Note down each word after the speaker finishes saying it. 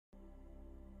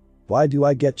Why do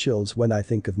I get chills when I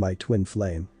think of my twin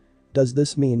flame? Does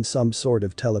this mean some sort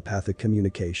of telepathic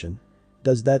communication?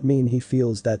 Does that mean he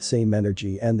feels that same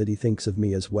energy and that he thinks of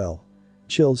me as well?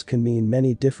 Chills can mean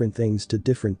many different things to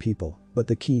different people, but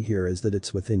the key here is that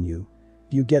it's within you.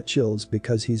 You get chills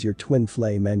because he's your twin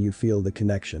flame and you feel the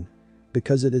connection.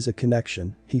 Because it is a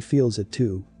connection, he feels it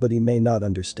too, but he may not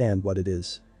understand what it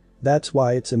is. That's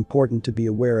why it's important to be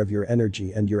aware of your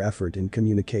energy and your effort in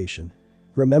communication.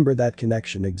 Remember that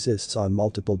connection exists on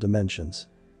multiple dimensions.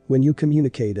 When you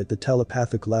communicate at the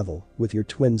telepathic level with your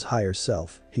twin's higher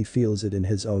self, he feels it in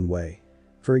his own way.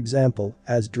 For example,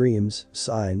 as dreams,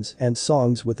 signs, and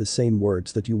songs with the same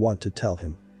words that you want to tell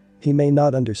him. He may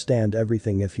not understand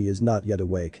everything if he is not yet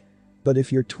awake. But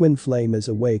if your twin flame is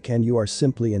awake and you are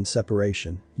simply in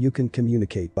separation, you can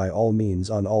communicate by all means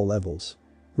on all levels.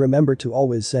 Remember to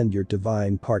always send your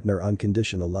divine partner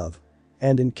unconditional love.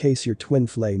 And in case your twin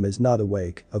flame is not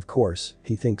awake, of course,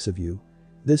 he thinks of you.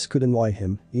 This could annoy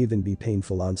him, even be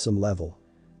painful on some level.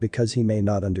 Because he may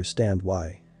not understand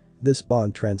why. This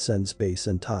bond transcends space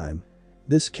and time.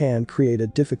 This can create a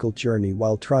difficult journey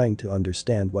while trying to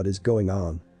understand what is going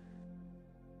on.